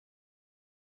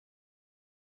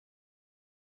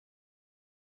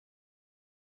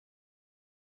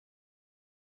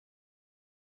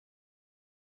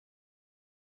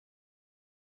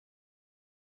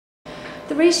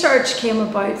The research came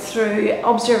about through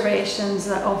observations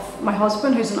of my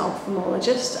husband, who's an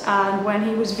ophthalmologist, and when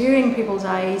he was viewing people's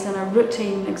eyes in a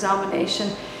routine examination,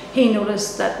 he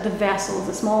noticed that the vessels,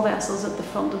 the small vessels at the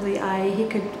front of the eye, he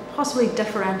could possibly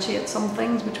differentiate some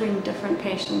things between different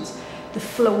patients. The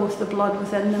flow of the blood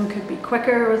within them could be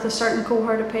quicker with a certain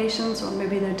cohort of patients, or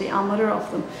maybe the diameter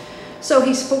of them. So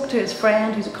he spoke to his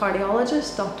friend, who's a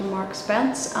cardiologist, Dr. Mark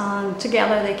Spence, and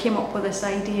together they came up with this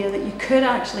idea that you could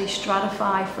actually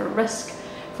stratify for risk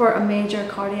for a major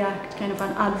cardiac kind of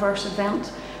an adverse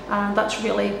event. And that's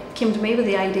really came to me with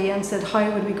the idea and said, how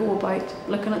would we go about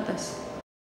looking at this?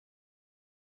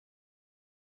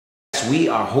 We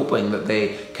are hoping that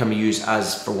they can be used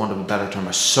as, for want of a better term,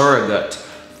 a surrogate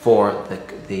for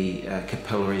the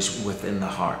capillaries within the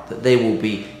heart, that they will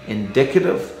be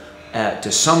indicative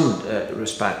to some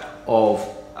respect of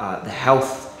the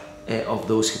health of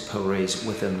those capillaries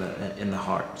within the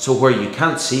heart. So where you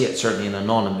can't see it, certainly in a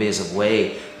non-invasive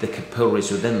way, the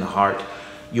capillaries within the heart,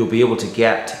 you'll be able to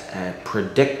get a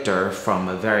predictor from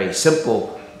a very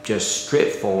simple, just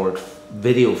straightforward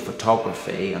video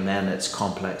photography, and then its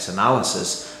complex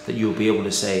analysis, that you'll be able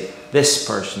to say this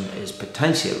person is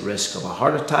potentially at risk of a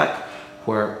heart attack,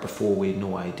 where before we had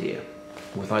no idea,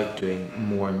 without doing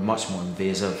much more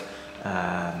invasive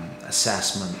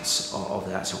assessments of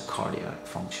the actual cardiac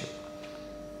function.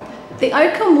 The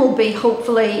outcome will be,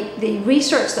 hopefully, the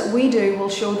research that we do will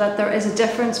show that there is a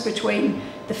difference between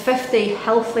the 50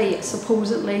 healthy,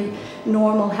 supposedly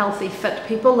normal, healthy, fit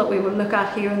people that we will look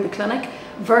at here in the clinic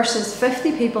versus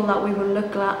 50 people that we will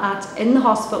look at in the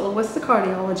hospital with the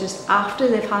cardiologist after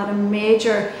they've had a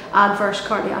major adverse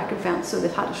cardiac event, so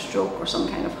they've had a stroke or some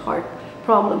kind of heart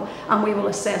problem, and we will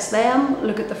assess them,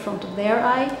 look at the front of their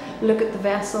eye, look at the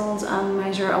vessels and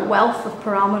measure a wealth of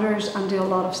parameters and do a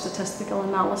lot of statistical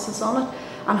analysis on it,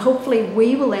 and hopefully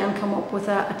we will then come up with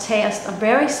a test, a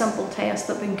very simple test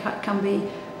that can be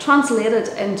translated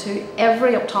into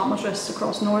every optometrist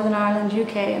across Northern Ireland,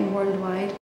 UK and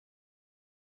worldwide.